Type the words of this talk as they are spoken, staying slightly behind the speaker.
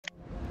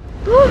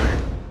Oh.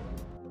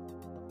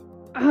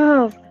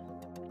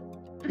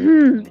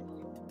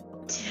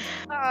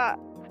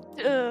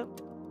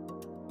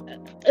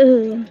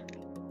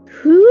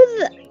 Who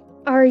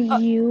are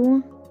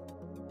you?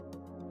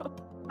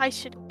 I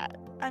should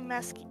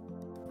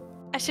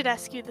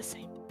ask you the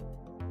same.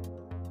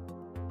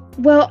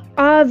 Well,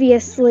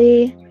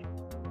 obviously,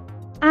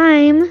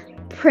 I'm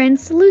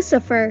Prince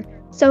Lucifer.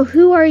 So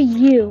who are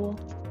you?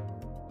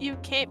 You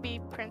can't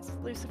be Prince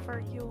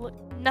Lucifer. You look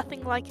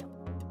nothing like him.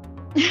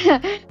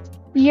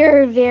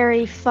 You're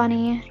very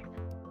funny.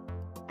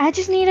 I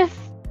just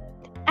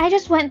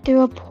went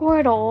through a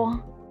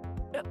portal.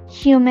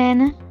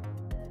 Human.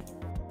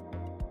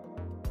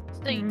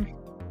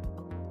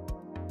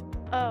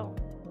 Oh.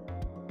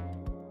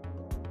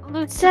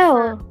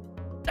 Lucifer,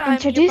 So,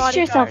 introduce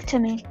yourself to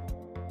me.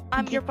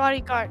 I'm your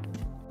bodyguard,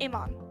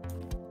 Amon.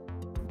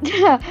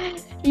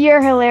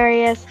 You're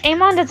hilarious.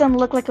 Amon doesn't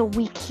look like a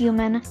weak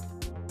human.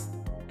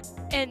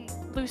 And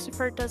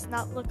Lucifer does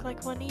not look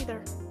like one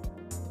either.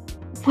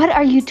 What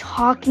are you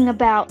talking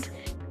about?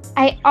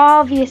 I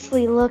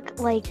obviously look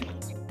like...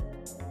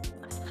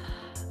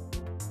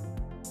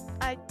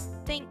 I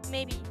think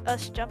maybe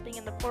us jumping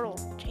in the portal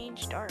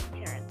changed our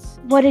appearance.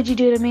 What did you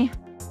do to me?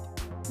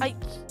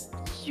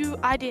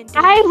 I didn't do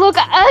I it. look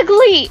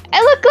ugly!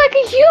 I look like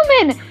a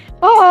human!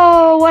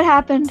 Oh, what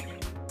happened?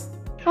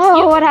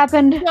 Oh, what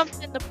happened? You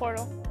jumped in the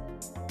portal.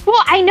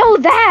 Well, I know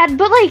that,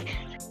 but like,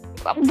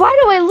 why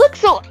do I look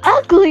so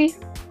ugly?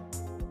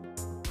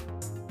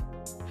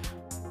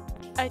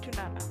 I do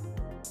not know.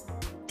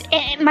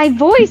 And my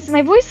voice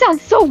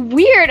sounds so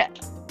weird.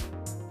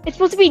 It's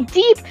supposed to be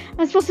deep.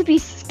 I'm supposed to be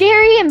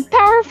scary and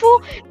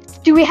powerful.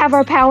 Do we have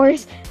our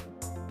powers?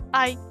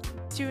 I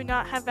do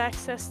not have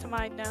access to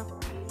mine now.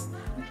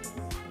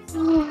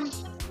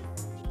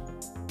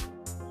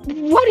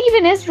 What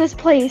even is this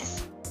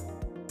place?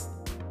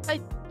 I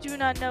do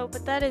not know,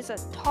 but that is a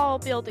tall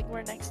building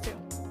we're next to.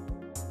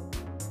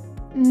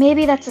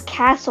 Maybe that's a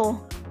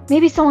castle.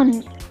 Maybe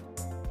someone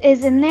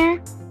is in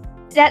there.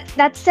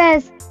 That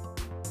says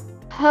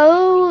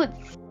Hospital.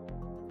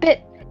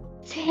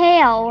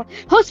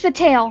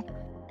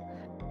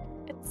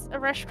 It's a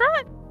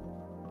restaurant?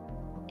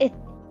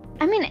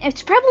 I mean,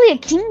 it's probably a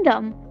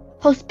kingdom.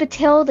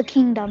 Hospital, the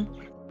kingdom.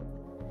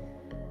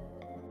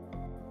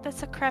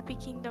 That's a crappy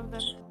kingdom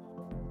then.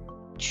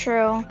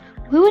 True.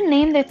 Who would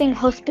name their thing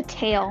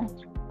Hospital?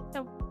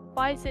 Now,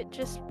 why is it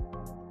just...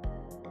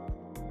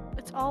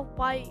 It's all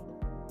white.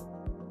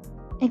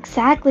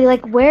 Exactly.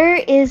 Like, where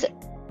is...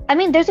 I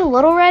mean, there's a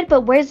little red,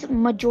 but where's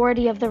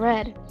majority of the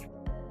red?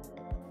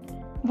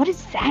 What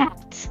is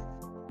that?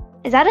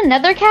 Is that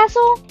another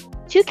castle?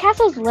 Two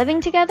castles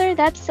living together?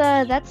 That's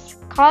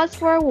cause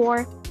for a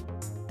war.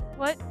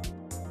 What's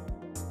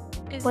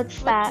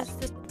that? Is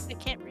this? I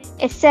can't read.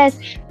 It says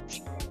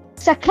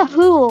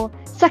Sakahul.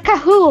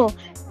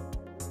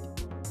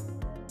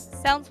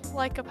 Sounds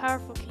like a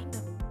powerful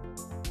kingdom.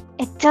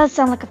 It does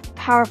sound like a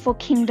powerful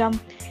kingdom.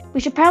 We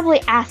should probably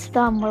ask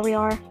them where we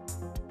are.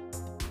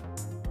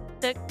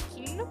 The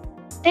kingdom?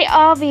 They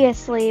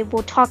obviously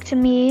will talk to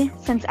me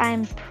since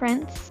I'm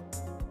Prince.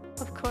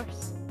 Of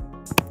course.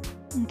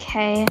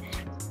 Okay.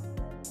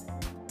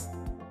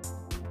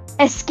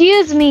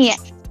 Excuse me.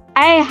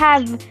 I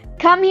have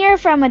come here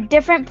from a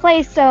different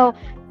place, so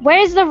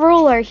where's the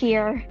ruler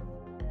here?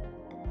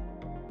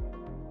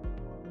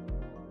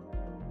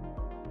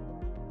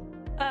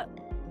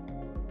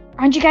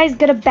 Aren't you guys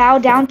gonna bow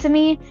down to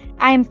me?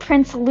 I am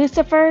Prince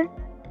Lucifer.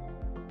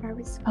 Are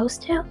we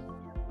supposed to?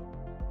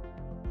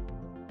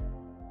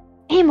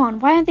 Amon,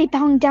 why aren't they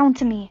bowing down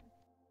to me?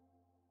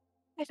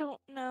 I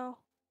don't know.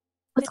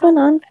 What's going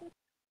on?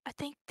 I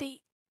think they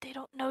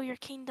don't know your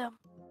kingdom.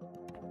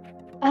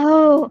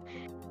 Oh,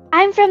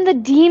 I'm from the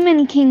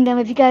Demon Kingdom,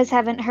 if you guys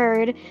haven't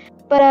heard.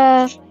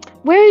 But,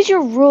 where is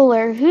your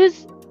ruler?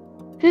 Who's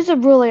the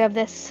ruler of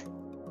this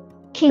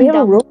kingdom? We have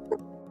a ruler?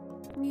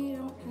 We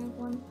don't have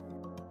one.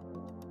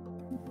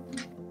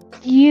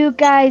 You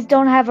guys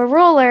don't have a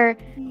ruler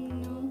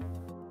No.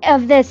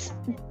 of this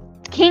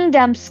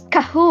kingdom,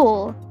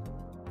 Skahul.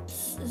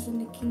 This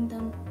isn't a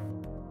kingdom.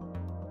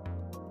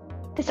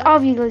 This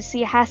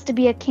obviously has to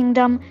be a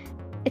kingdom.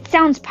 It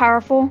sounds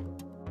powerful.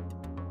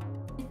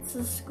 It's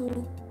a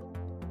school.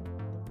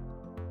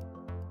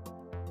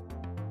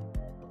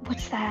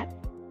 What's that?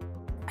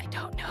 I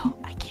don't know.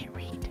 I can't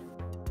read.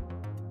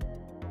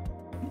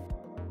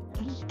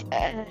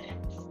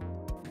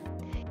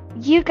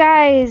 You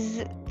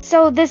guys...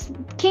 So this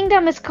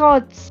kingdom is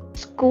called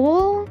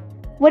school?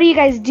 What do you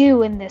guys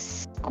do in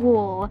this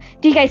school?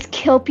 Do you guys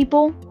kill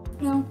people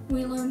No,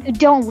 we learn. who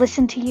don't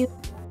listen to you?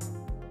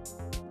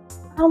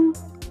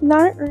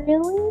 Not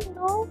really,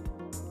 no.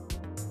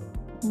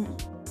 Hmm.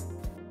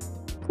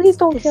 Please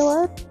don't kill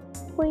us.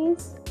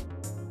 Please.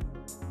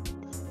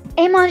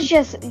 Amon's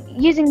just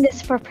using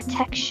this for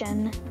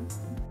protection.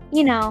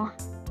 You know,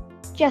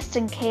 just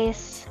in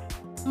case.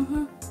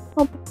 Mm-hmm.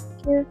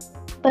 Here.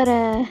 But,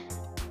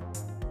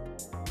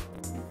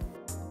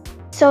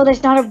 so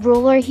there's not a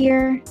ruler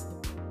here?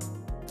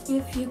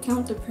 If you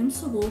count the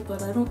principal,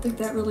 but I don't think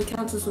that really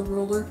counts as a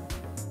ruler.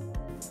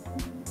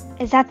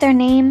 Is that their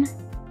name?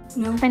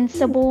 No.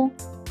 Principal?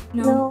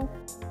 No. No.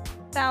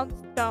 Sounds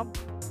dumb.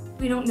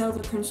 We don't know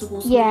the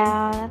principal's name.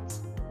 Yeah, that's...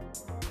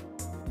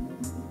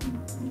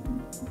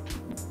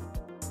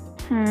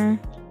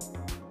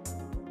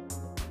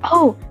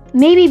 Oh,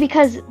 maybe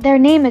because their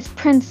name is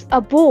Prince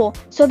Abul,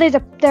 so there's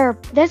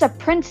a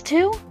prince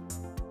too?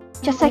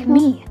 Just like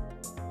me.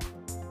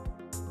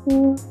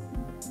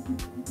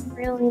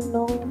 Really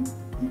no.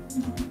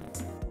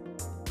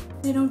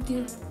 They don't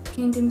do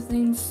kingdom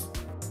things.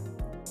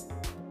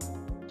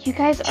 You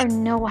guys are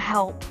no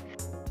help.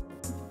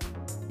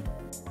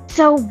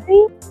 So,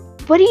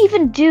 what do you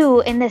even do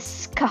in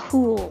this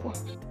Kahul?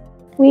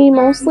 We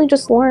mostly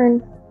just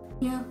learn.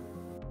 Yeah.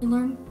 You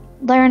learn.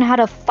 Learn how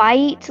to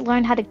fight?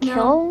 Learn how to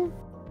kill?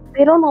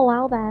 They don't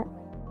allow that.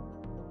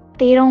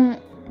 They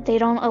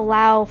don't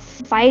allow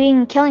fighting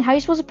and killing. How are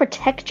you supposed to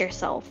protect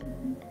yourself?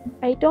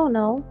 I don't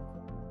know.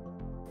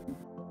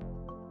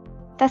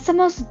 That's the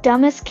most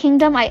dumbest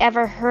kingdom I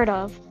ever heard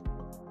of.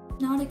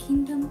 Not a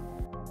kingdom.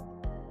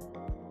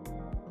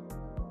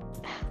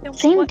 Then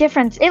Same what-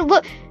 difference.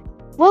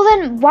 Well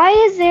then, why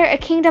is there a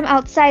kingdom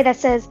outside that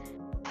says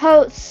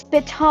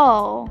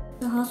hospital?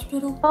 The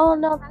hospital. Oh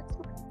no, that's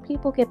where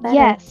people get better.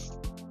 Yes.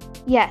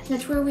 Yes.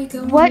 That's where we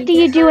go. When What we do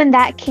you get do hurt. in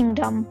that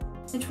kingdom?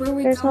 It's where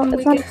we There's go no- when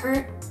it's we not- get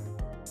hurt.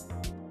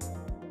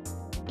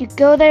 You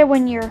go there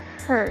when you're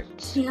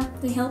hurt. Yeah,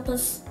 they help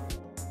us.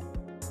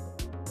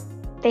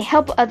 They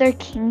help other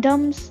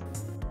kingdoms?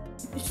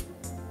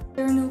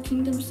 There are no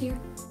kingdoms here.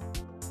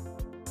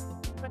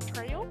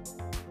 Betrayal?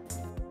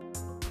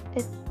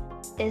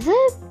 Is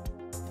it?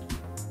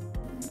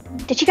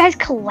 Did you guys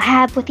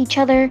collab with each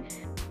other?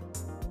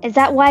 Is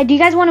that why? Do you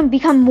guys want to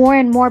become more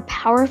and more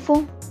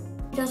powerful?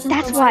 He doesn't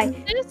That's allow- why.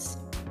 This?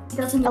 He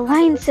doesn't allow us.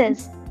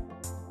 Alliances.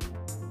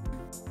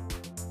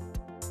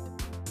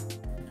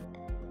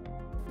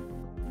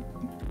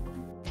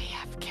 They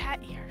have cat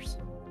ears.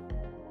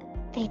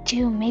 They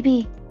do.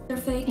 Maybe They're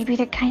fake.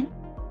 they're kind.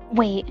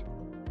 Wait.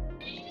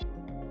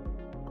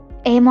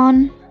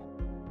 Amon.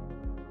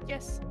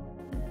 Yes.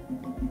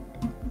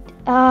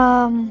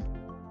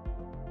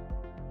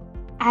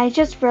 I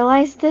just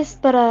realized this,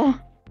 but I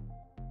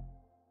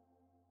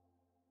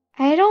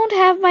don't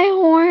have my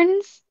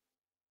horns.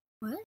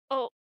 What?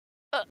 Oh,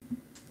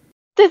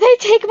 Did they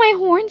take my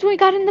horns when we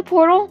got in the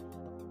portal?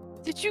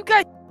 did you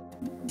guys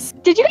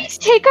Did you guys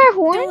take our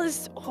horns? steal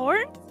his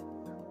horn?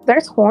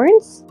 There's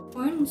horns?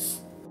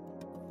 Horns.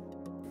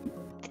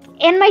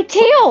 And my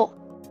tail!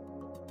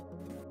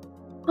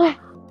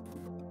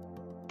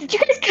 Did you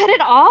guys cut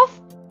it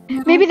off?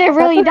 No. Maybe they're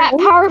really That's that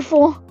okay.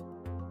 powerful.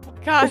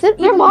 God. Is it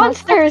They're even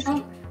monsters.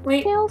 No,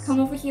 wait, Tails? come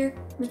over here.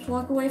 Let's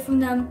walk away from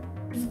them.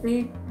 'Cause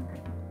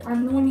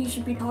I'm the one you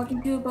should be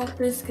talking to about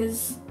this,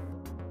 because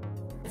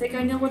I think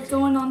I know what's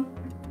going on.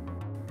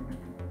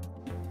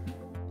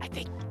 I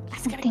think I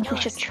he's don't gonna think kill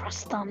we should us.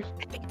 trust them.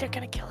 I think they're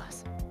gonna kill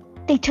us.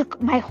 They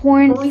took my The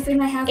horns only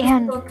thing I have is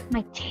and a book.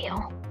 my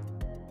tail.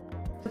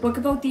 A book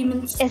about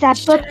demons. Is that book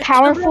Should I kill them?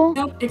 powerful?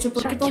 No, it's a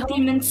book Should I about kill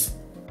 'em? demons.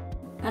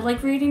 I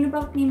like reading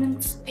about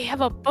demons. They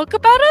have a book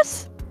about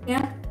us?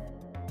 Yeah.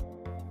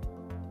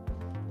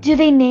 Do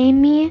they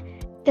name me?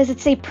 Does it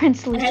say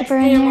Prince I had to Lucifer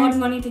pay in a lot there? of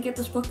money to get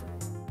this book.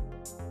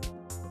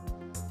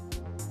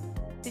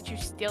 Did you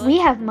steal We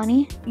it? have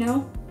money.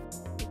 No?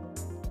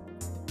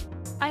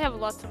 I have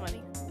lots of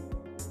money.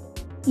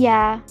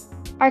 Yeah,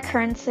 our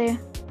currency.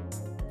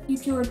 You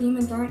two are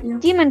demons, aren't you?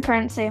 Demon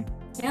currency.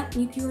 Yeah,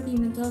 you two are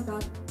demons. Oh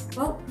god.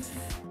 Well,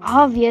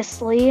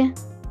 Obviously.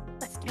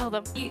 Let's kill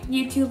them.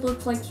 you two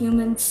look like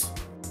humans.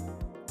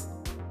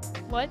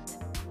 What?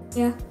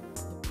 Yeah.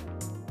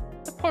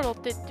 The portal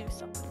did do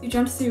something. You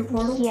jumped through a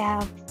portal?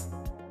 Yeah.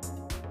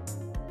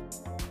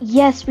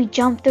 Yes, we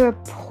jumped through a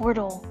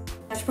portal.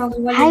 That's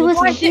probably why I you was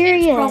look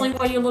curious. That's probably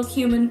why you look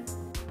human.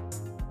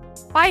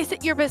 Why is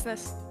it your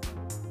business?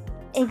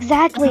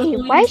 Exactly.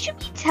 Why should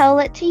we tell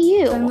it to I'm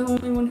you? the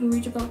only one who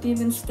reads about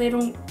demons. They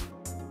don't.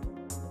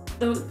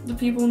 The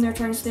people in there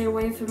trying to stay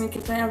away from it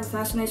because they have a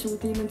fascination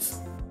with demons.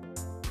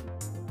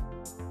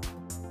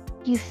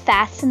 You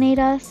fascinate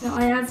us? No,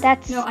 I have.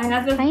 That's no, I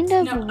have a, kind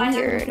of no, I have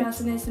weird. a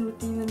fascination with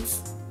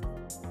demons.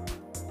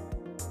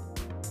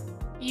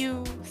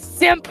 You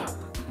simp!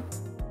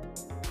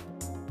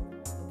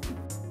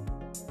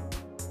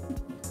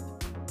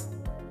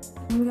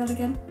 Can we that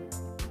again?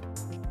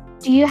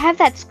 Do you have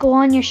that skull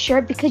on your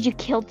shirt because you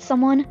killed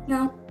someone?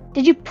 No,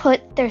 Did you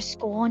put their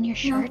skull on your no.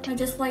 shirt? I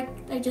just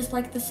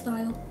like the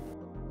style.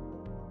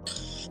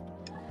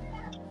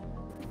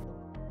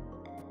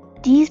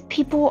 These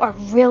people are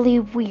really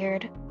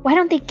weird. Why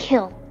don't they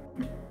kill?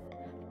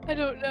 I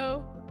don't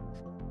know.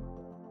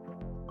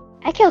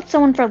 I killed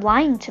someone for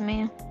lying to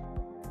me.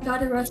 I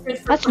got arrested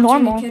for That's punching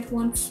normal. a kid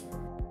once.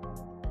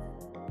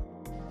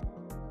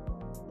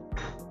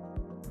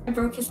 I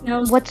broke his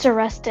nose. What's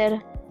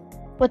arrested?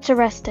 What's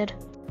arrested?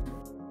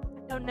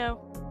 I don't know.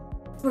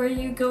 Where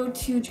you go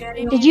to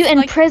jail? Did you It's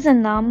like-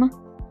 imprison them?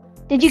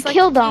 Did you It's like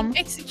kill being them?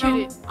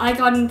 Executed. No, I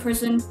got in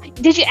prison.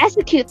 Did you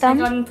execute I them?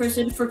 got in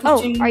prison for Oh,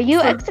 punching. are you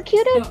for-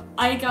 executed? No,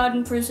 I got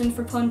in prison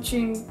for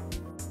punching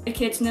a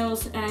kid's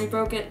nose and I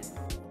broke it.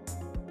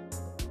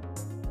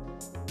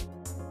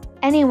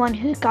 Anyone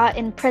who got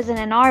in prison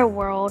in our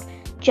world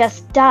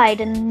just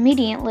died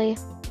immediately.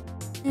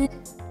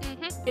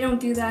 Mm-hmm. They don't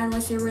do that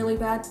unless you're really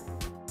bad.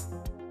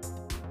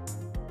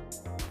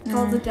 It's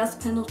called the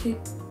death penalty.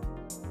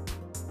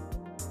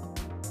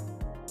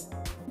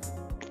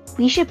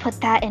 We should put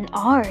that in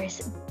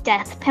ours.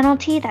 Death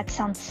penalty? That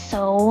sounds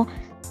so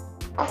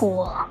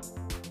cool.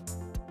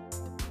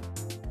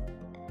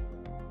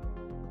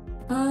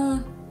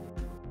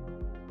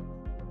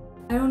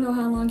 I don't know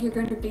how long you're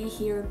going to be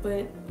here,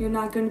 but you're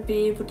not going to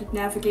be able to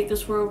navigate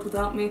this world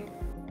without me.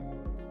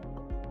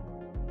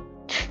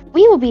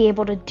 We will be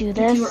able to do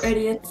this. You are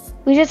idiots.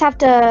 We just have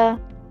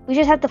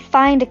to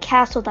find a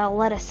castle that'll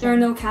let us There are in.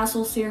 no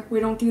castles here. We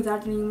don't do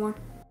that anymore.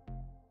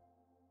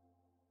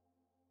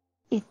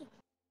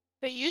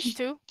 They used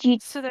to. You-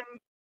 So there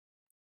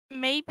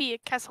may be a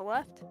castle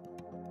left.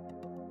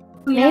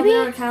 Yeah, Maybe?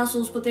 there are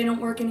castles, but they don't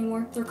work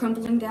anymore. They're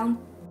crumbling down.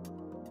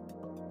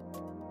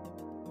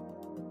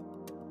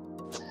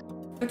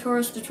 They're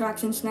tourist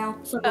attractions now,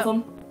 some of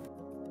them.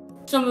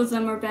 Some of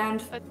them are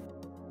banned.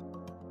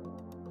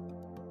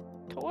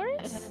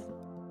 Taurus?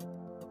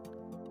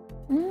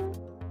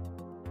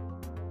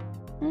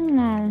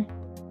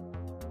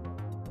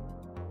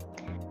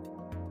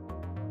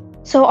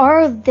 So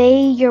are they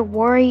your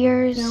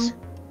warriors? No.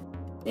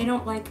 They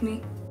don't like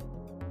me.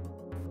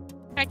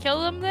 Can I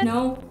kill them then?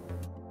 No.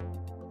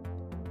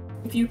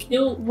 If you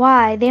kill...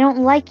 Why? They don't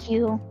like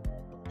you.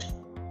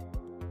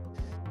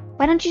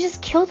 Why don't you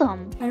just kill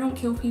them? I don't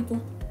kill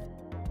people.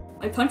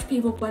 I punch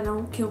people, but I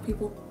don't kill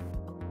people.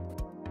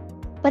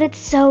 But it's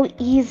so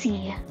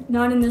easy.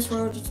 Not in this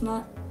world, it's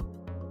not.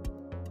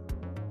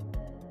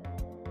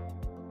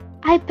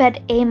 I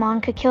bet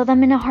Amon could kill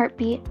them in a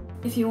heartbeat.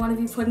 If you want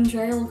to be put in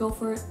jail, go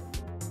for it.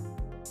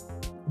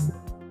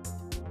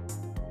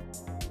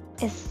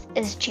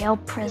 Is jail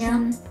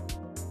prison?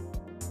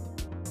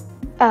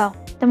 Oh,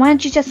 then why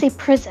don't you just say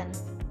prison?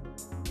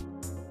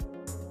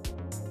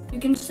 You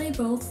can say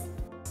both.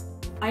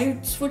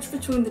 I switch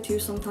between the two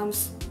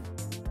sometimes.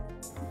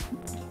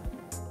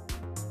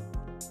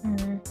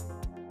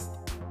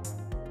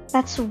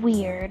 That's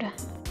weird.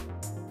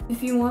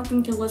 If you want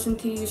them to listen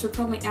to you, you should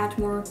probably act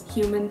more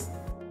human. They're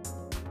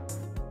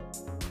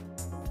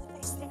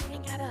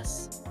staring at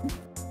us.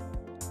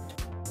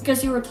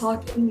 Because you were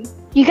talking...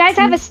 You guys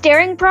have a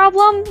staring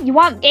problem? You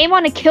want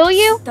Amon to kill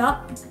you?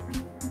 Stop.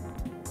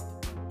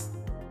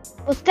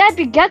 Well, stab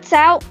your guts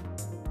out.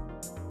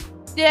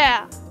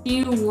 Yeah. Do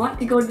you want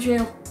to go to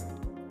jail?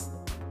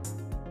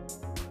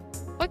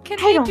 What can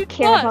I they do don't to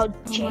care us? about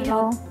Oh my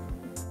jail.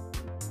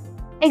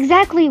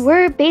 Exactly,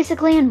 we're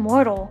basically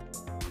immortal.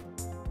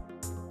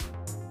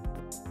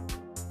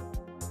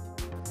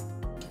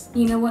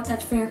 You know what?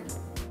 That's fair.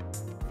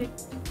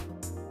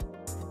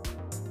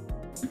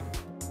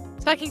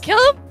 So I can kill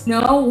him?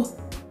 No.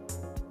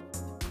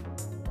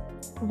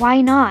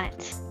 Why not?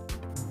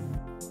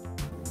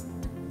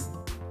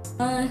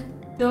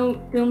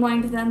 Don't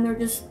mind them. They're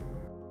just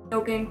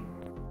joking.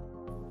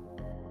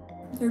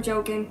 They're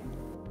joking.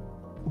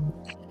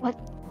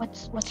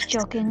 What's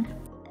joking?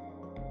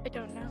 I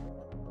don't know.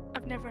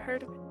 I've never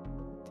heard of it.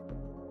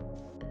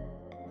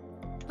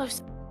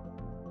 Los,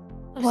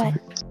 What?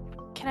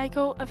 can I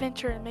go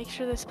adventure and make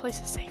sure this place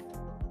is safe?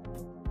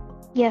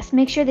 Yes,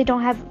 make sure they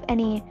don't have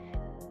any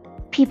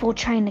people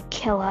trying to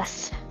kill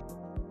us.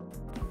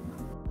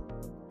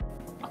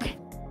 Okay.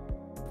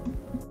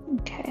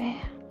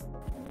 Okay.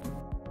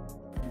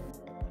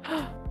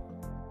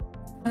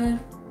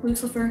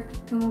 Lucifer,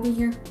 come over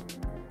here.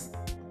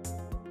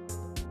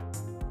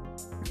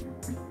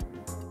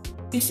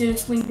 You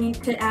seriously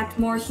need to act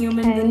more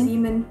human than Okay.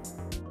 demon.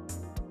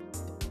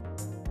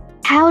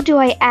 How do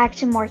I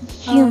act more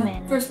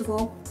human? First of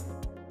all,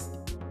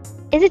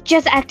 Is it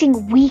just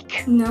acting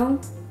weak? no.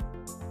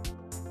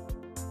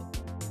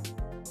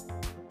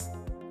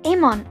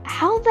 Amon,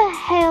 how the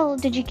hell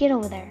did you get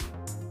over there?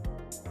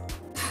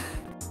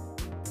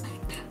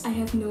 I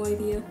have no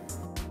idea.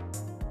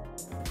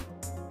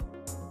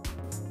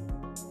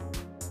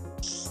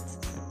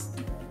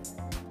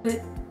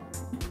 But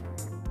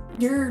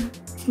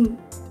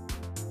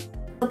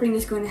something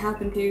is going to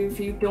happen to you if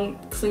you don't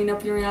clean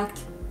up your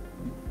act.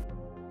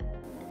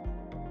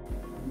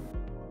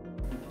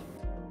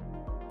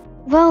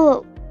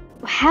 Well,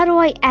 how do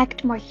I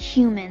act more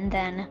human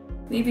then?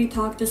 Maybe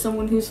talk to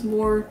someone who's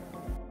more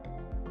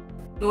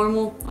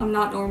normal. I'm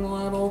not normal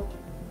at all.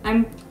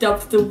 I'm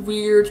dubbed the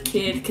weird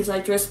kid because I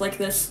dress like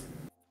this.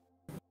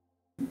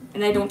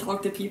 And I don't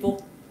talk to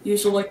people,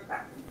 usually.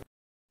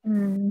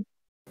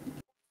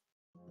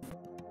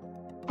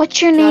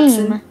 What's your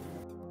Jackson. name?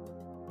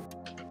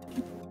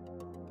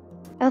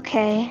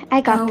 Okay,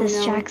 I got Oh, this,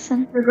 no.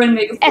 Jackson. You're going to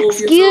make a fool of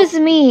Excuse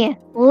yourself. me,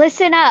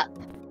 listen up.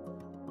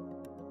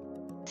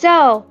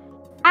 So,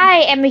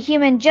 I am a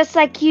human just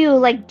like you,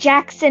 like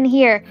Jackson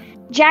here.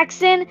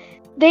 Jackson,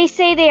 they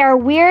say they are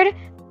weird,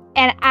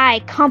 and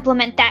I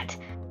compliment that.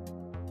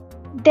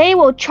 They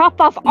will chop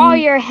off all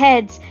your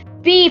heads.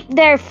 Be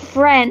their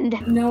friend.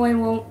 No, I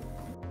won't.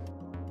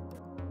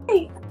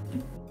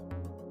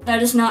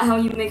 That is not how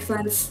you make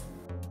friends.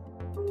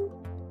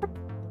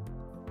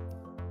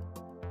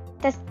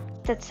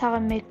 That's how I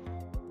make.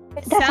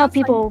 It That's how sounds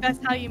people- Like that's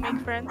how you make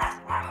friends.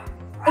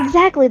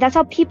 Exactly. That's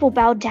how people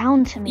bow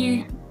down to me.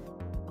 You,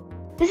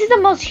 This is the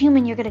most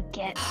human you're gonna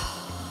get.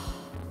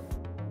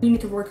 you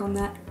need to work on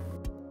that.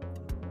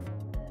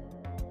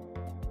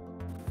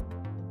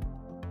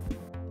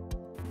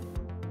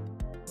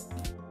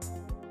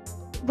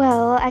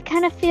 Well, I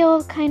kind of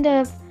feel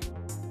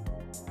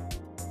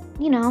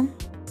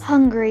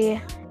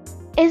hungry.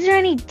 Is there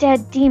any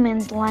dead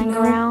demons lying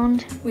No.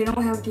 around? We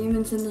don't have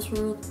demons in this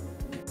world.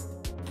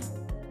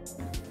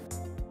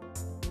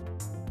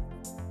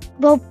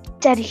 Well,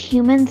 dead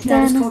humans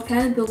That is then? called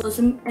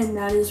cannibalism, and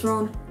that is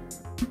wrong.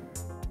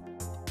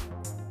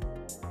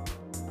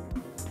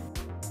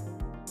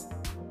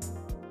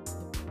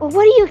 Well,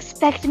 what do you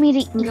expect me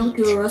to I'm going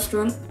to eat? a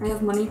restaurant. I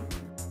have money.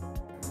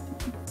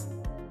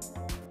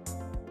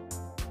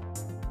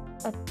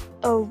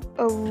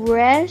 A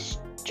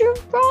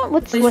restaurant?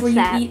 What's Place where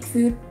that? you eat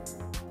food.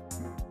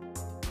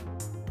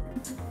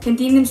 Can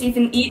demons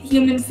even eat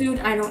human food?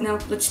 I don't know.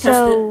 Let's test it.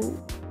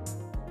 So.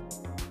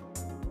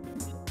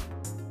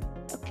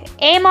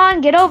 Okay,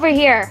 Amon, get over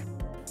here.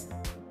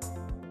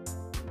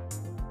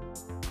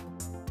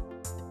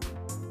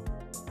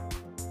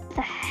 What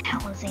the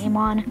hell is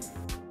Amon?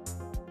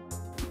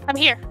 I'm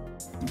here.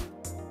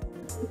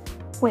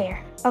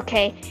 Where?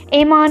 Okay,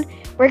 Amon,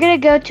 we're gonna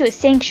go to a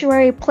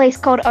sanctuary place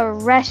called a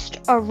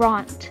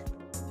restaurant.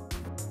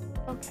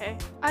 Okay.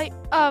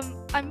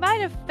 I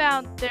might have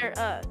found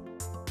their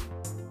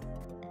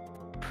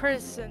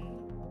prison.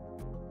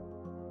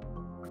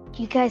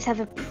 You guys have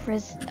a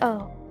prison?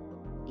 Oh,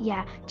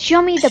 yeah.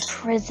 Show me the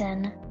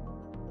prison.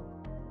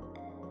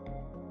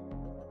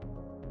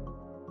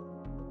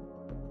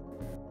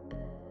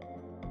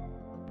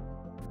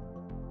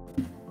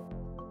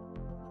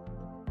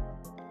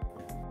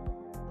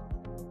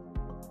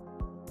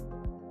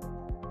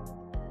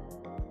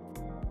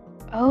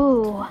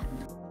 Oh,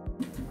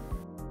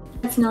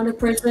 That's not a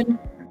prison.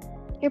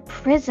 your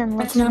prison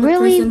looks That's not a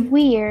really prison.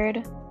 weird.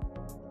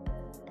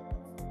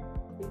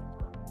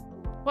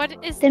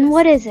 What is Then this?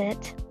 what is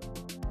it?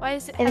 Why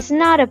is it? If it's have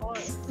not a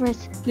doors?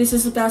 prison, This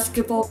is a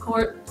basketball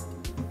court.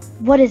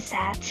 what is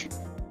that?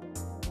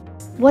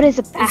 What is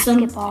a It's some-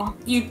 basketball?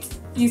 You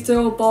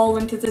throw a ball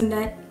into the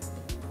net.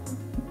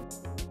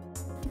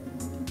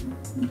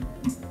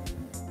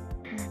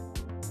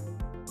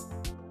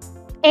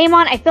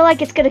 Amon, I feel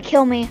like it's gonna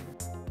kill me.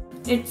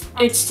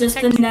 It's just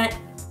a net.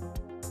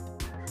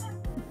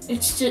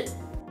 It's just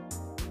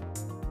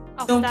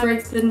I'll don't stab break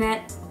it. the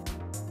net.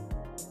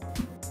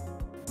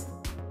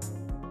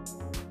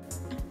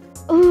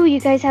 Ooh, you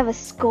guys have a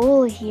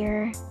skull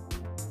here.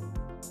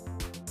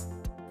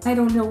 I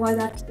don't know why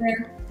that's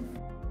there.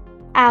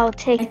 I'll I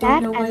take don't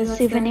that know why as a that's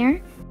there.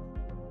 souvenir.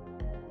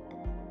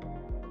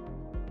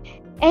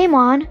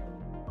 Amon,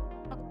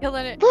 I'm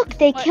killing it. look,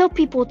 they What? kill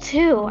people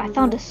too. I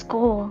found a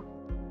skull.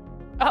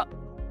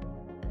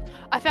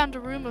 I found a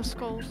room of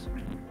skulls.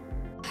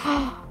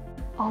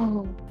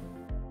 Oh.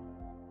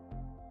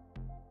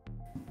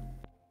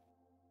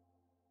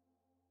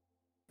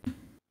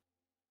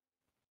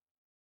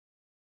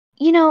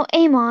 You know,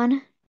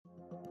 Amon,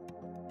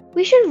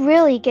 we should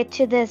really get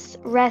to this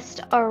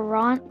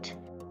restaurant.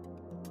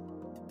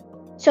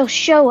 So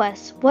show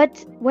us,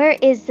 where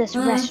is this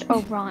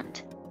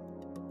restaurant?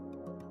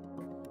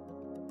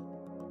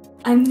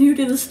 I'm new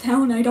to this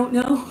town. I don't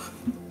know.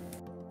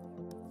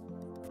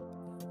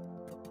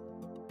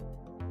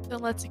 Then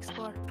let's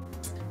explore.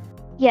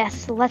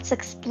 Yes, let's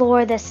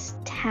explore this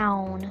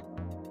town.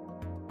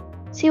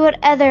 See what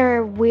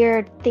other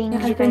weird things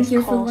Yeah, you I've been guys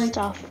here for, call like,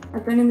 stuff.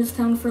 I've been in this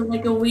town for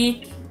like a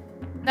week.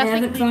 I Nothing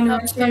haven't found a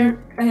leads up there.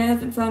 restaurant. I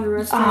haven't found a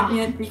restaurant Ah.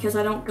 yet because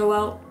I don't go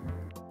out.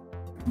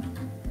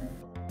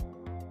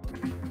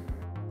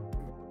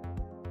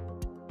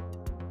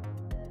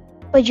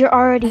 But you're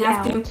already I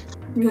have out.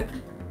 to.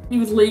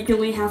 You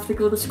legally have to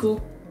go to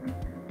school.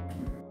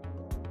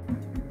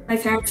 My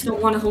parents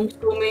don't want to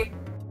homeschool me.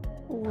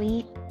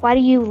 Why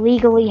do you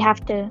legally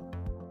have to?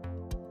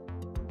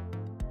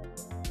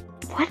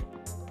 What?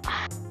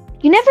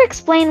 You never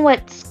explain what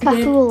I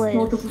did Skahul is.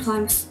 multiple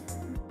times.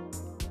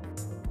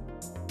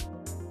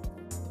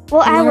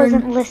 Well, I learn-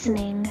 wasn't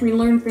listening. We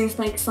learn things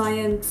like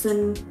science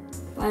and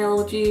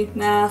biology,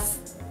 math,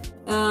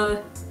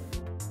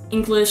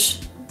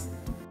 English.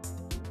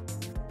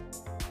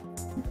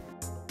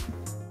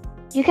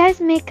 You guys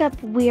make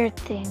up weird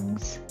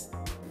things.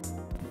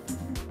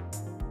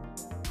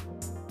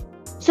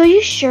 So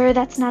you sure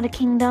that's not a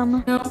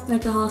kingdom? No,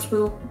 that's a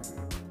hospital.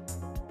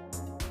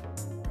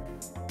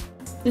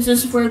 This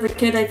is where the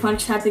kid I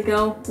punched had to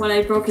go when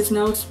I broke his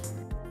nose.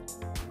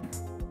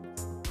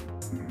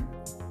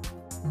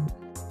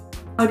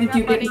 How did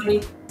you get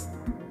money?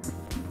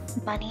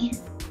 Money?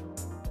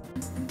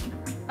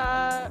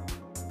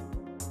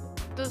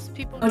 Those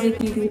people How gave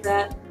did it you to do me.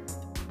 that?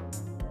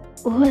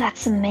 Ooh,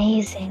 that's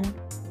amazing.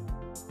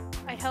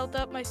 I held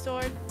up my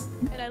sword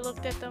and I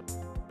looked at them.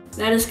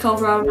 That is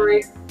called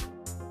robbery.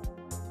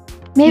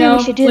 Maybe No,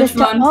 we should do let's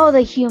this to run. all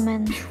the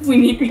humans. We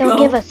need to They'll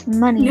go. give us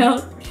money.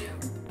 No,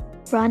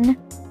 Run.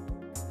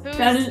 Who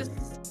That is is- this?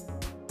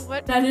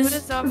 What? that what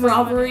is our money?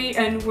 robbery,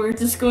 and we're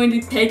just going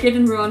to take it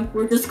and run.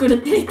 We're just going to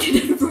take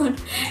it and run.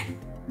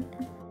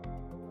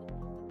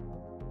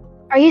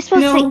 Are you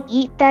supposed No, to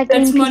eat that green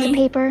that's piece money. of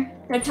paper?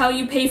 That's how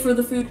you pay for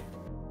the food.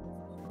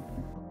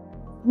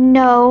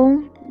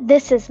 No,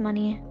 this is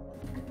money.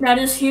 That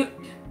is the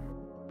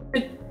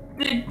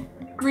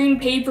green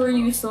paper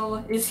you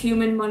saw is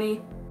human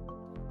money.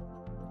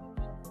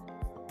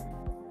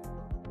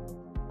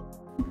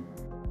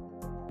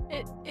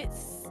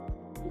 It's.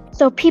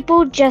 So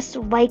people just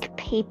like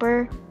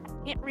paper.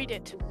 Can't read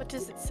it. What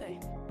does it say?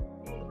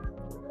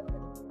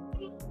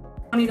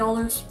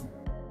 $20.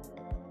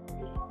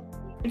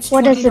 It's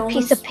What does the $20.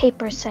 piece of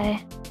paper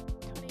say?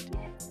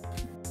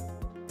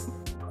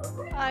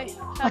 I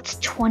have What's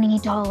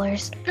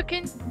 $20?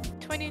 cooking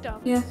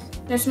 $20. Yeah,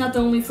 that's not the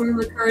only form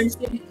of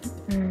currency.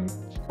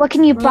 What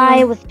can you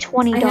buy with I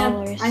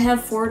 $20?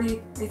 have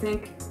 40, I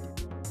think.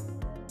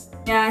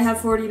 Yeah, I have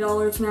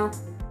 $40 now.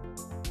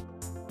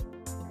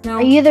 No,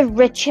 Are you the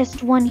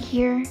richest one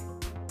here?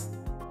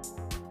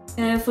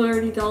 I have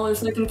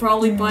 $30. I can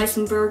probably buy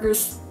some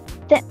burgers.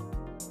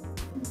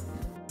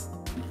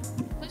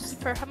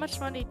 Lucifer, how much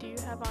money do you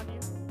have on you?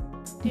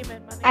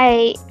 Demon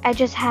money. I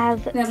just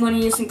have That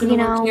money isn't gonna You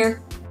work know,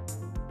 here.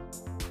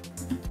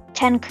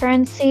 10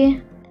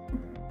 currency.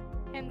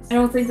 And I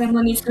don't think that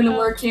money's gonna Oh.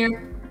 work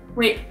here.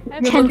 Wait, I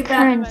have you 10 look at that.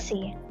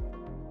 currency.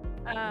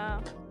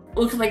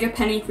 Looks like a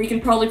penny. We can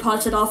probably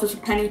pass it off as a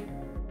penny.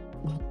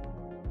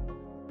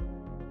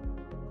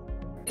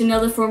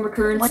 Another form of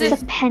currency.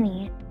 What's a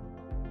penny?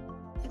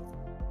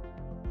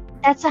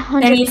 That's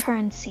 100 Pennies.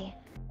 currency.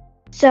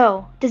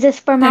 So, does this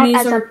firm out Pennies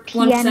as a are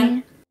 1 penny?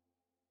 cent.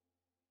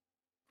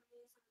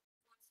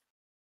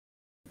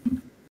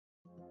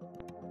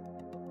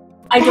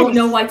 I That don't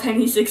know is why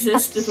pennies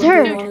exist, if I'm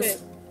being absurd.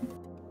 honest.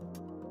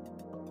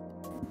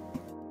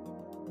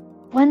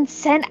 1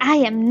 cent? I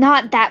am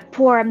not that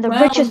poor. I'm the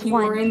Well, richest you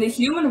are one. in the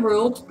human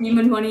world.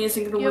 Human money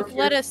isn't gonna you work have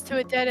here. led us to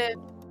a dead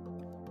end.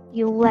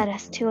 You led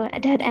us to a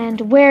dead end.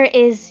 Where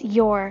is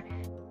your,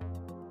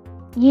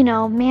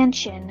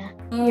 mansion?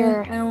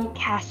 Your I don't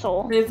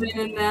castle? live in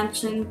a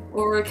mansion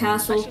or a I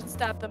castle. should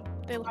stab them.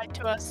 They lied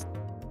to us.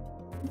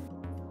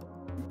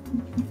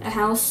 A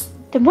house.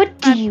 Then what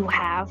do you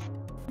have?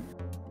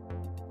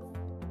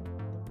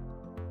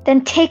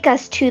 Then take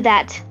us to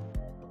that.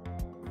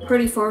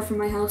 Pretty far from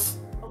my house.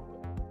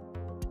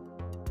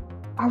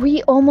 Are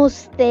we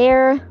almost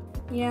there?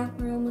 Yeah,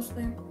 we're almost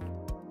there.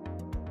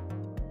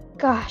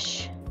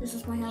 Gosh, This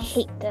is my I house.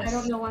 hate I don't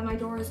this. know why my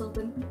door is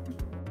open.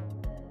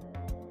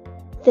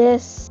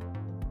 This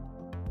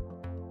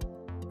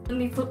Let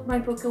me put my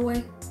book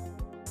away.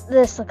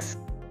 looks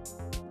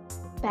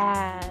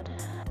bad.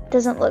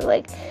 Doesn't look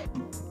like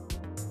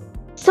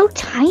so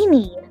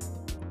tiny.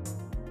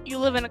 You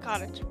live in a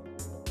cottage.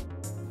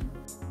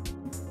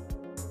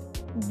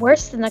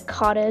 Worse than a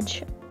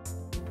cottage.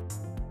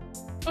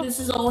 This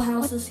is all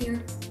houses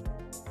here.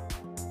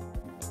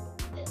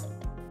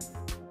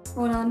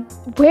 Hold on.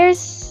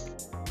 Where's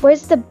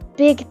the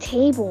big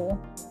table?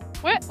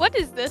 What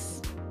is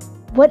this?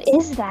 What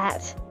is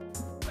that?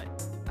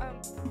 Um,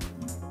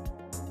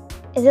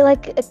 Is it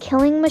like a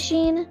killing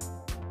machine?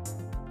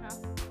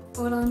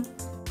 Hold on.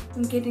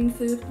 I'm getting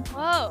food.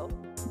 whoa.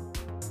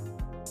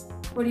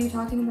 What are you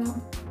talking about?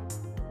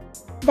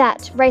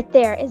 That right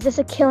there. Is this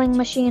a killing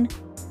machine?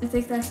 I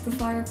think that's the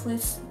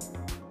fireplace.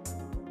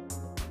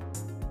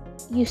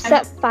 You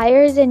set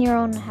fires in your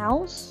own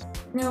house?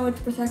 No, it's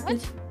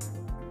protected.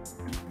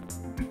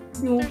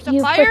 There's a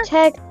You fire?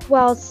 protect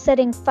while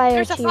setting fire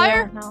There's a to your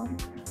fire? own house.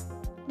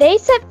 They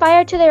set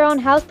fire to their own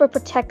house but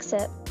protects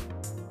it.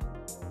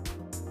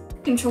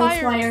 Controlled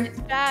Fire fire. is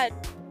bad.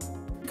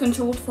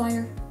 Controlled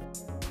fire.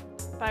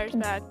 Fire's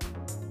bad.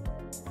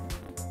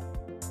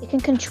 You can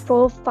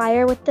control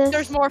fire with this.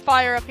 There's more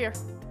fire up here.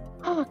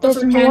 There's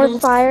are more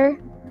candles. fire.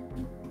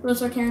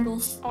 Those are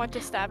candles. I want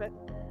to stab it.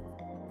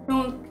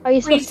 Don't. Are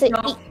you Please supposed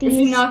to don't. eat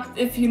these?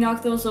 If you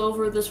knock those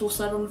over, this will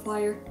set on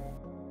fire.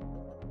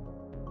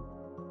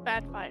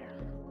 Bad fire.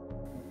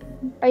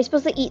 Are you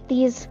supposed to eat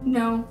these?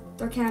 No,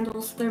 they're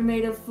candles. They're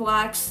made of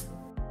wax.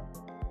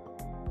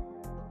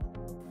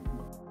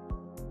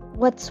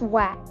 What's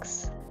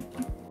wax?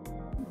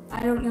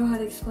 I don't know how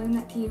to explain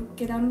that to you.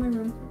 Get out of my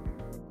room.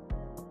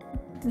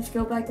 Let's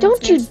go back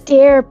Don't you downstairs.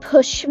 dare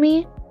push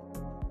me.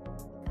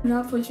 I'm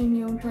not pushing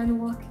you. I'm trying to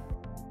walk.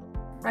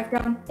 Back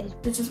down.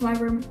 This is my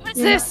room. What is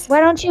Yeah. this? Why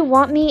don't you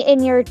want me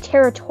in your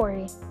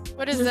territory?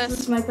 What is This this?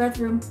 is my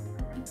bedroom.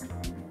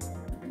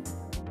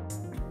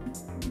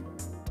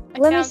 I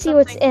Let me found see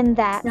what's something. in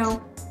that.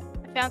 No.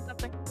 I found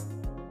something.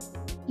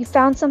 You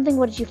found something?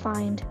 What did you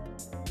find?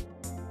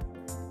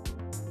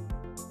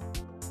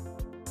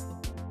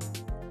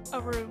 A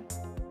room.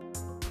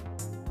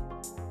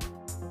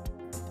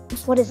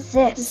 What is It's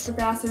this? the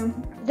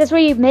bathroom. Is this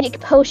where you make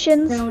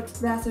potions? No, it's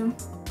the bathroom.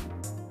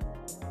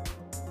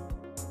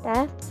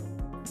 That?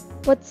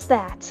 What's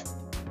that?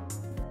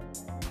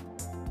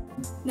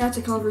 That's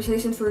a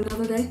conversation for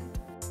another day.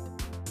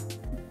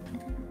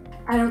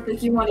 I don't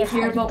think you want to They're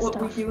hear hiding about what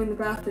stuff. we do in the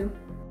bathroom.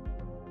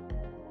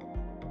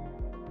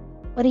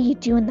 What do you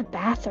do in the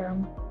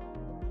bathroom?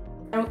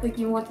 I don't think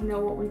you want to know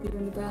what we do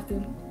in the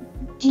bathroom.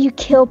 Do you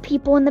kill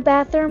people in the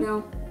bathroom?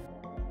 No.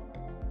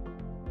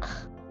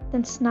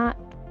 That's not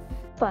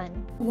fun.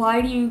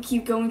 Why do you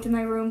keep going to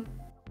my room?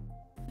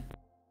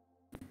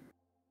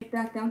 Take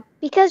that down.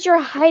 Because you're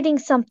hiding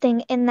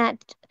something in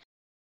that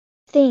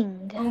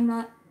thing. No, I'm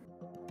not.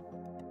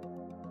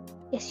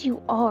 Yes,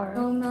 you are.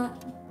 No, I'm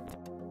not.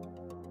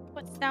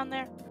 What's down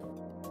there?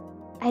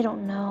 I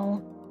don't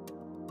know.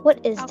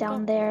 What is I'll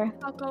down go. there?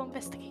 I'll go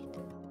investigate.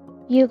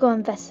 You go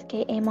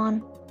investigate,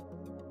 Amon.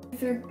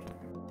 If you're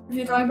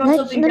talking about Let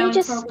something me down,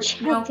 just probably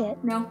check no,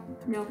 it. no,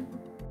 no,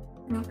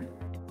 no.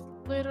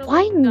 Literally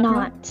Why nothing.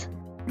 not?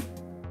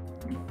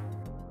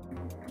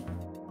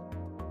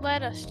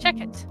 Let us check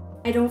it.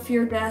 I don't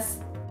fear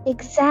death.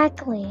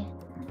 Exactly.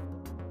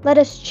 Let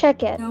us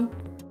check it. No.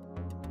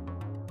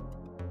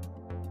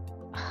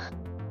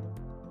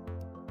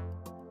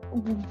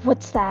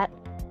 What's that?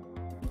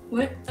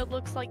 What? It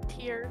looks like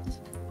tears.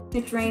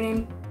 It's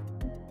raining.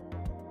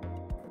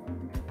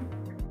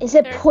 Is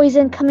it There-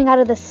 poison coming out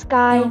of the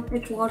sky? No,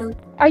 it's water.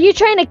 Are you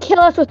trying to kill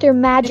us with your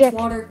magic?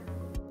 It's water.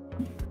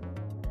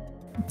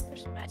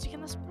 There's magic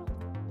in this world.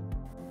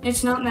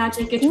 It's not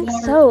magic, it's think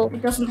water. so.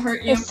 It doesn't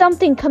hurt you. Is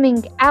something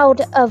coming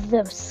out of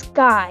the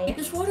sky?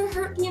 Does water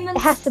hurt demons?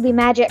 It has to be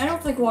magic. I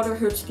don't think water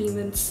hurts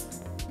demons.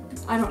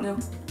 I don't know.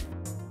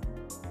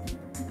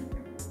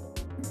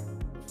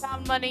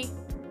 Found money.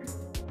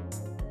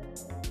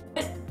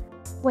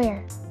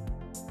 Where?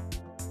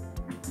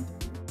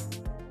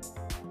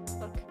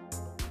 Look.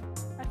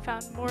 I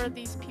found more of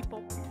these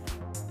people.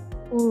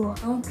 Ooh.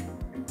 No,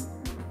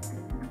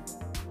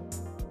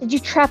 Did you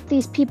trap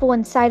these people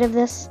inside of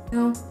this?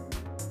 no.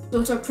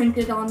 Those are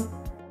printed on.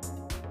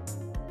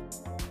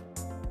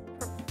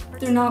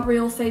 They're not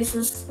real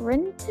faces.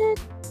 Printed?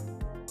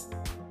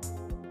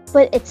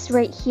 But it's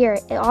right here.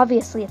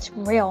 Obviously, it's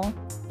real.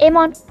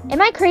 Amon,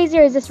 am I crazy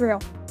or is this real?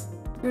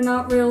 They're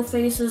not real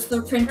faces,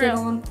 they're printed Real.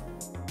 on.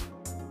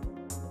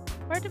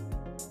 Where did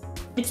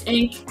It's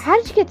ink. How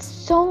did you get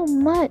so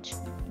much?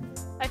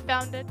 I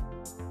found it?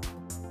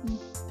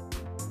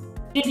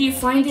 Did you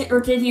find it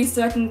or did you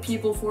threaten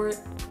people for it?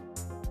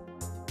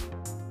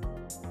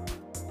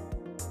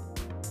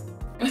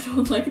 I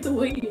don't like the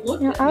way you look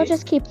You know, at I'll me.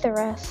 just keep the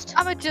rest.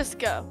 I'ma just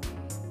go.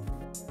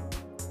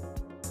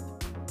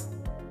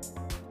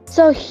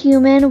 So,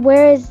 human,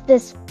 where is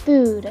this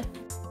food?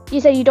 You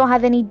said you don't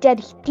have any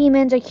dead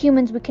demons or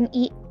humans we can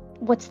eat.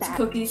 What's It's that?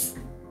 cookies.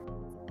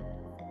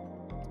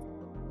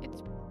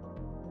 It's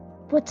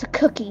What's a You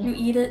cookie?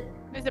 eat it.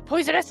 is it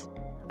poisonous?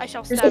 I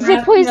shall There's stab Is it.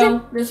 it poison?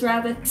 No, there's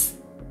rabbits.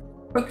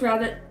 Cooked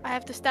rabbit. I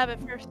have to stab it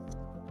first.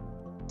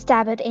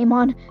 Stab it,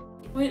 Amon.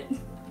 What?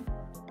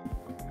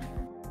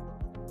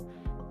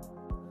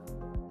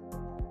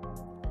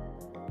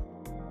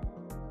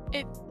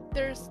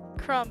 There's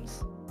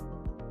crumbs.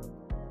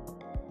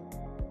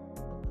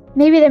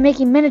 Maybe they're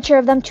making miniature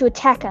of them to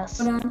attack us.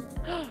 Hold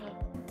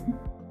on.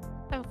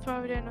 I'll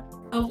throw it in.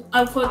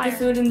 I'll put the Fire.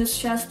 food in this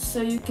chest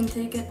so you can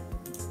take it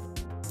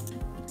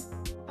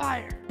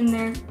Fire. in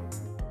there.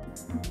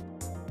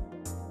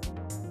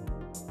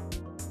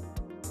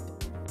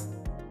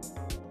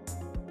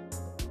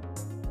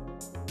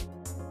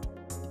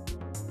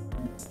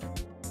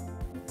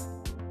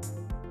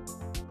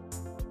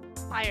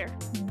 Fire.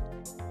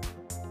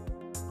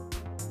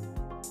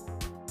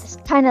 This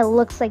kind of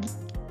looks like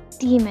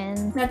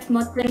demons, That's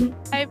mutton.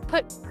 I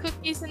put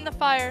cookies in the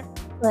fire.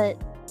 but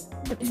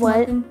It's what?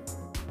 mutton.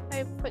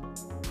 I put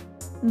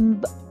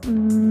It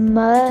came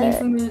Mud.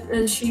 from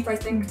a sheep, I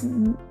think.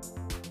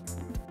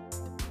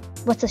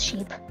 What's a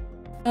sheep?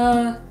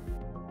 I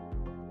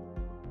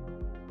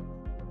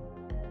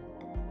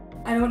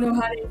don't know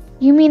how to.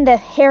 You mean the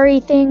hairy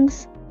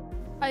things?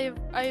 I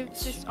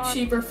just on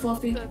Sheep are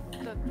fluffy. the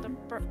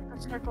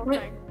circle What?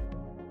 thing.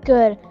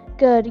 Good,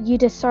 good. You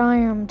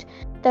disarmed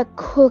the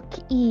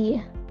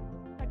cookie.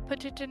 I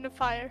put it in the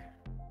fire.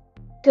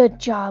 Good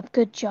job,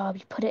 good job.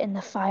 You put it in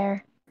the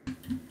fire.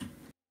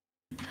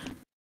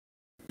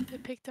 I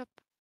picked up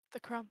the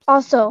crumbs.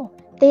 Also,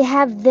 they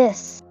have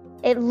this.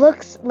 It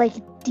looks like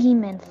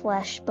demon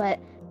flesh, but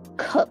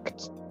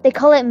cooked. They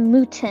call it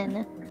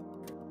mutin.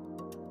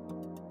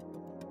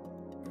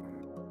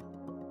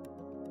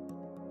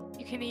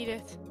 You can eat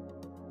it.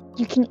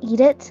 You can eat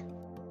it.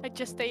 I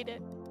just ate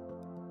it.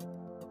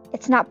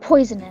 It's not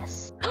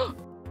poisonous.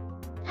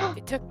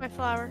 It took my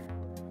flour.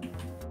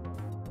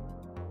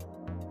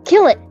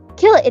 Kill it!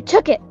 Kill it! It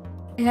took it!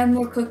 I have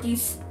more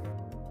cookies.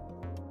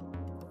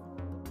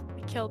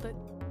 I killed it.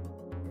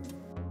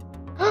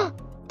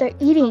 They're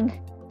eating.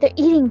 They're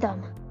eating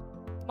them.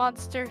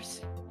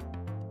 Monsters.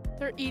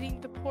 They're eating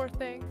the poor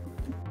thing.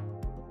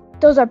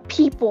 Those are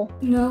people.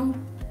 No,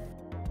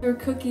 they're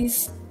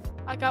cookies.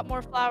 I got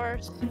more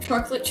flowers. And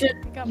chocolate chip.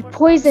 I got You more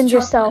poisoned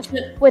Chocolate yourself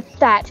chip. with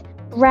that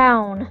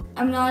brown.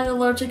 I'm not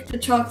allergic to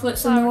chocolate,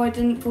 so no, I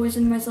didn't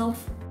poison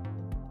myself.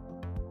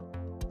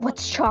 What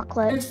What's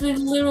chocolate? There's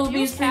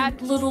these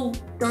cat? little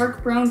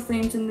dark brown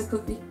things in the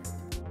cookie.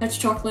 That's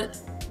chocolate.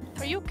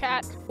 Are you a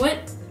cat?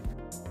 What?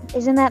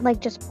 Isn't that like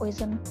just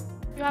poison?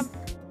 You have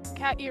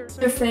cat ears.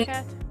 Are They're you a fake.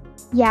 cat?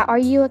 Yeah, are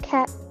you a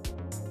cat?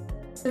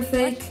 They're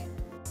fake.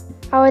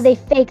 How are they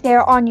fake?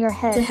 They're on your It's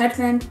a head.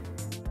 headband.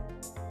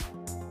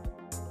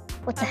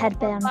 What's a I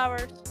want more headband?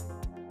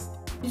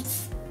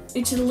 flowers.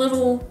 It's a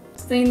little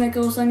thing that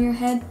goes on your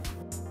head.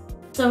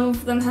 Some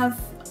of them have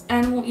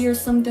animal ears,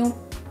 some don't.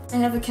 I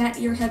have a cat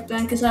ear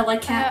headband because I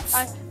like cats.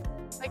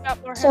 I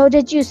got more. So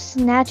did you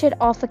snatch it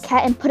off a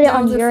cat and put it No,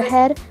 on they're your fake.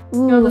 head?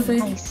 Ooh, No, they're fake.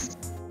 nice.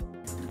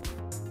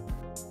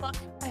 Look,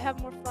 I have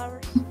more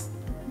flowers.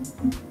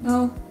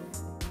 Oh.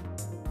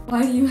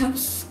 Why do you have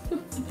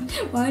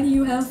why do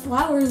you have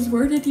flowers?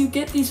 Where did you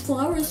get these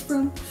flowers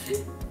from?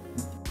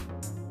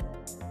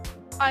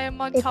 I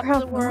am on They top of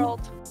the probably-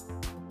 world.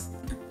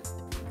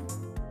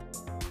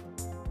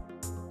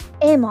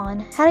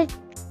 Amon, how did...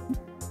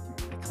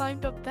 I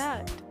climbed up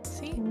that.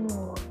 See?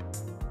 Ooh.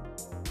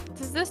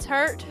 Does this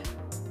hurt?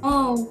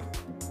 Oh.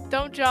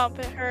 Don't jump.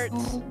 It hurts.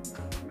 Oh.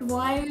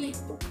 Why?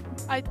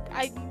 I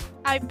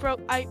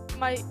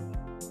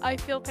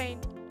feel pain.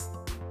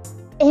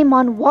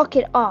 Amon, walk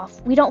it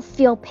off. We don't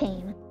feel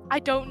pain. I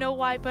don't know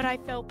why, but I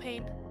felt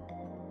pain.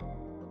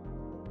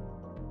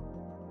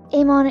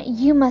 Amon,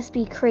 you must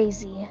be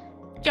crazy.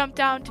 Jump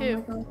down Oh my too.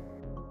 god.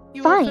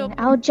 You will feel Fine,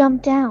 I'll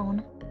jump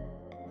down.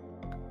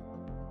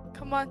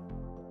 Come on.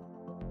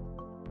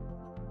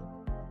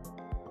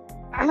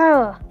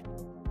 Oh,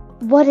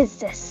 what is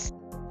this?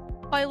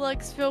 My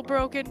legs feel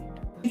broken.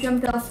 You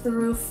jumped off the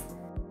roof.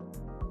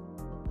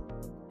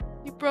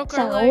 You broke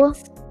So? our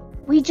legs.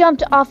 We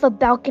jumped off a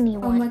balcony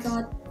Oh my once.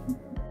 god.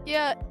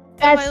 Yeah.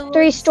 and That's my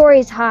 3 legs-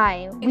 stories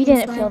high. We It's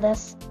didn't fine. feel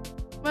this.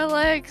 My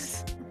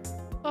legs.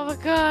 Oh my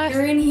god.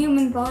 You're in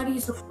human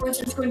bodies, of course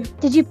it's going to.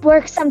 Did you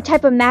work some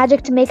type of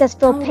magic to make us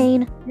feel No.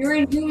 pain? You're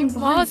in human bodies,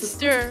 of course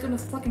Monster. it's gonna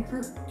fucking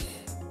hurt.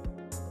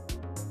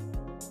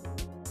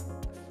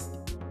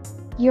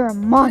 You're a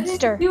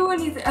monster. I didn't do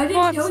anything. I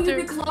didn't tell you to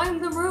Monster.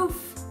 climb the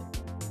roof.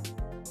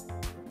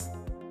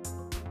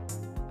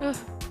 Ugh.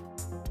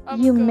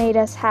 I'm You gonna made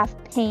us have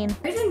pain.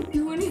 I didn't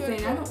do go anything.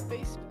 to I the don't.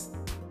 basement.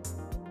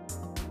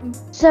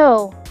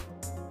 So,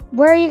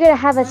 where are you gonna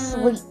have us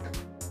Uh, sleep?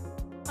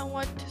 I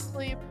want to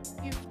sleep.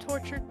 You've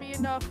tortured me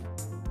enough.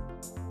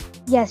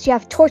 Yes, you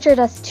have tortured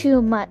us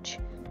too much.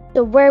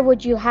 So where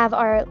would you have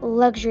our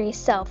luxury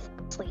self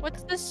sleep?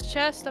 What's this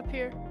chest up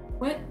here?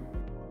 What?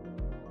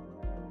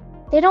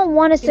 They don't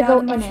want us Get to out go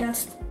of my in it.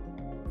 chest.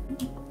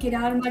 Get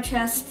out of my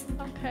chest.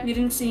 Okay. You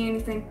didn't see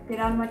anything. Get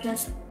out of my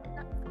chest.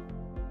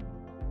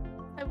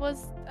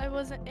 I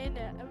wasn't in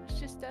it. I was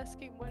just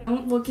asking what it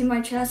Don't look in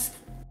my chest.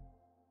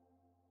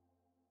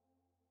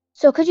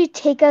 So could you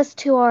take us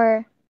to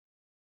our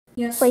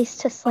Yes. place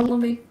to sleep? Follow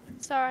me.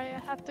 Sorry, I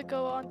have to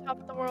go on top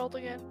of the world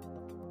again.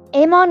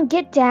 Amon,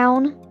 get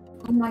down.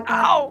 Oh my god.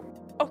 Ow!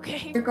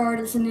 Okay. Your guard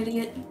is an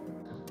idiot.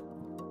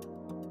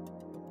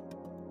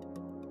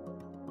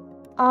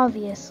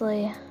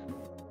 Obviously.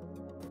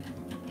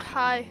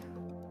 Hi.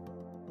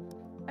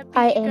 I'm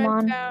Hi, being gunned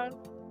Amon. down.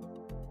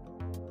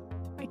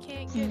 I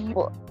can't get.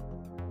 Wh-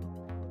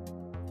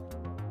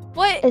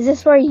 What? Is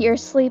this where you're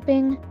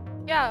sleeping?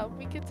 Yeah,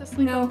 we get to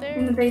sleep No, up there.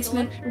 in the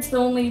basement. It's the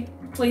only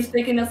place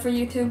big enough for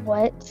you two.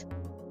 What?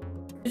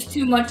 There's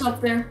too much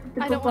up there.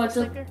 I The don't want bugs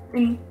to up sleep here.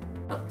 in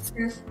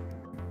upstairs.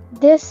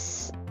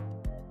 This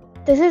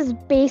is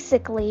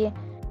basically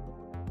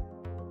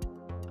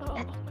Oh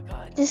my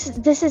god.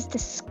 this is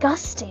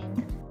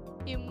disgusting.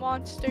 You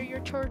monster, you're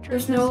torturing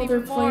There's us no other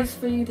even more. place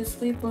for you to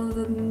sleep other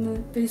than the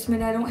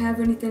basement. I don't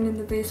have anything in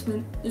the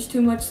basement. There's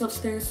too much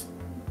upstairs.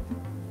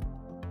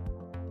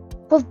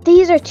 Well,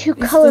 these are too It's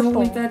the colorful.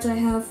 only beds I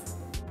have.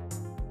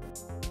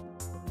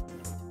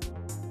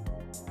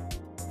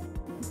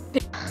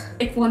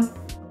 Pick one.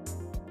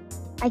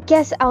 I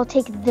guess I'll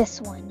take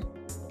this one.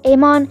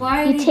 Amon,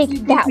 Why you did take you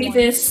that give me one.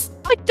 this?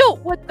 I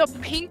don't want the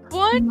pink Oh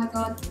one. my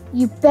god.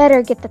 You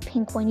better get the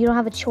pink one. You don't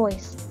have a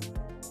choice.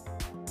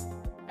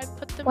 I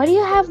put them. Why do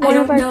you in have the- I one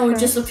don't of our know, it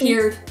currency? just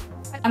appeared.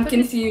 I I'm put it-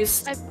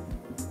 confused.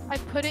 I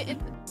put it in.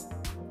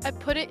 I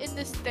put it in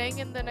this thing,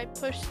 and then I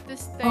pushed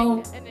this thing.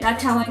 Oh, and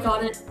that's how I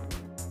got it.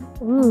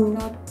 Oh Ooh, my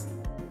god.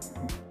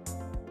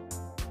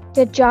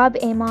 good job,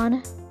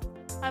 Amon.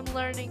 I'm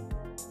learning.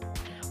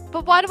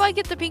 But why do I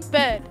get the pink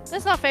bed?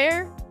 That's not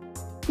fair.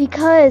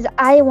 Because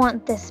I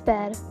want this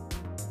bed.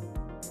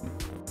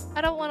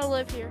 I don't want to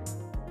live here.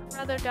 I'd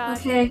rather die.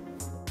 Okay.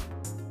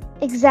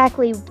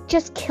 Exactly.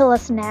 Just kill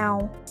us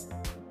now.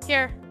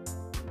 Here.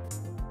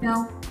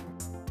 No.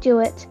 Do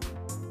it.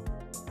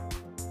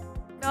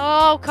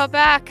 No, come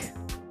back.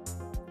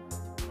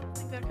 I don't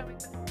think they're coming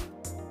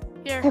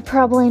back. Here. They're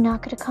probably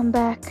not gonna come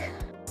back.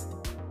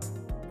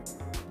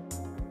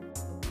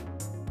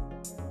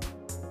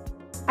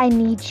 I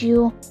need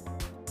you.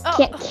 Oh,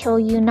 Can't kill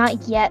you,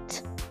 not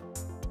yet.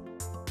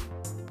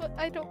 but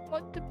I don't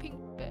want the pink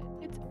bed.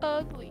 It's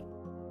ugly.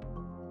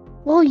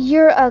 Well,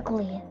 you're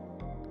ugly.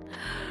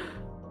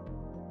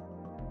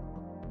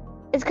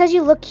 It's because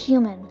you look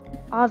human,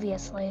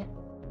 obviously.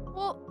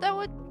 That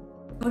would.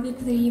 How did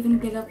they even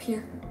get up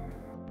here?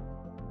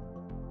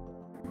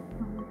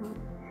 Oh my god.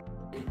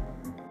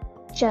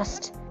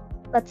 Just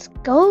let's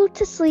go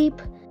to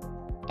sleep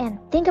and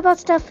think about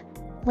stuff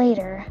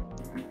later.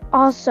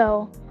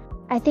 Also,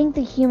 I think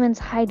the human's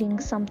hiding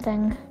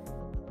something.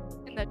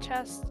 In the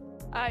chest.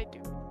 I do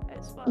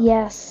as well.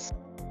 Yes.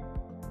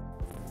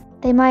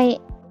 They might.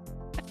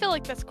 I feel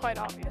like that's quite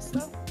obvious,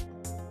 though.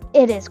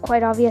 It is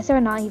quite obvious.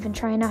 They're not even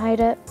trying to hide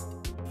it.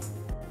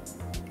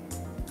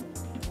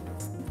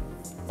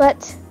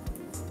 But.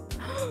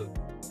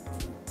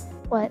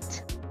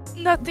 What?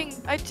 Nothing.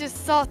 I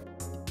just saw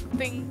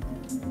thing.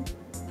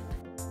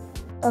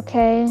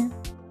 Okay.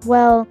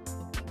 Well,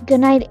 good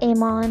night,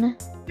 Amon.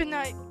 Good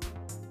night.